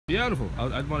Beautiful.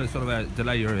 I'd want to sort of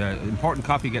delay your important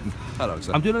coffee getting. Hello,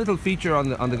 sir. I'm doing a little feature on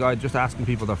the guide, just asking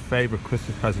people their favourite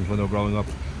Christmas presents when they were growing up.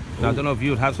 Now, I don't know if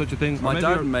you'd have such a thing. My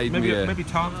dad made me maybe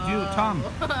Tom. Tom,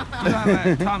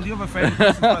 do you have a favourite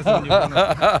Christmas present when you were growing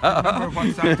up? Remember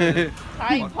what Santa?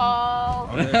 Hi, Paul.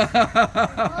 Oh, yes.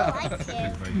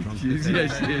 She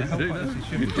is.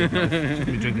 Shouldn't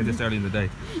be drinking this early in the day.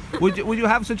 Would you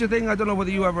have such a thing? I don't know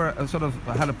whether you ever sort of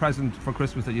had a present for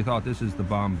Christmas that you thought, this is the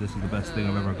bomb, this is the best thing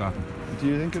I've ever gotten. Do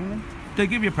you think of me? They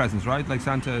give you presents, right? Like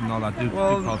Santa and all that. Do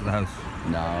call to the house.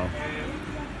 No.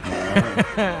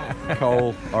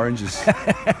 Coal, oranges.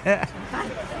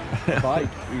 Bike.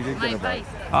 You did get a bike.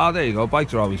 Oh, there you go.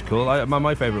 Bikes are always cool.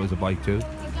 My favourite was a bike too.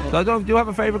 So I don't. Do you have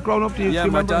a favourite growing up? Yeah,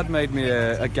 my dad made me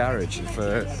a garage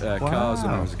for cars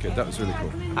when I was a kid. That was really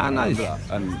cool. Ah, nice.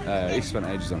 And he spent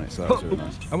ages on it, so that was really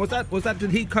nice. And was that? Did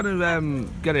he kind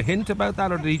of get a hint about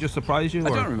that, or did he just surprise you? I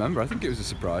don't remember. I think it was a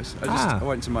surprise. I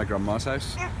went to my grandma's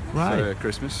house for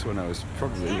Christmas when I was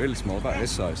probably really small, about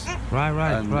this size. Right.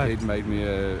 And he'd made me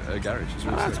a garage.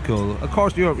 Really that's cool. Of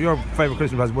course, your favourite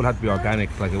Christmas present would have to be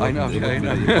organic. Like it I know.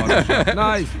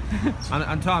 Nice.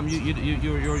 And Tom, yours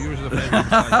is a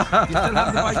favourite. You still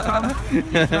have the bike, Tom? You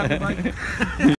still have the bike?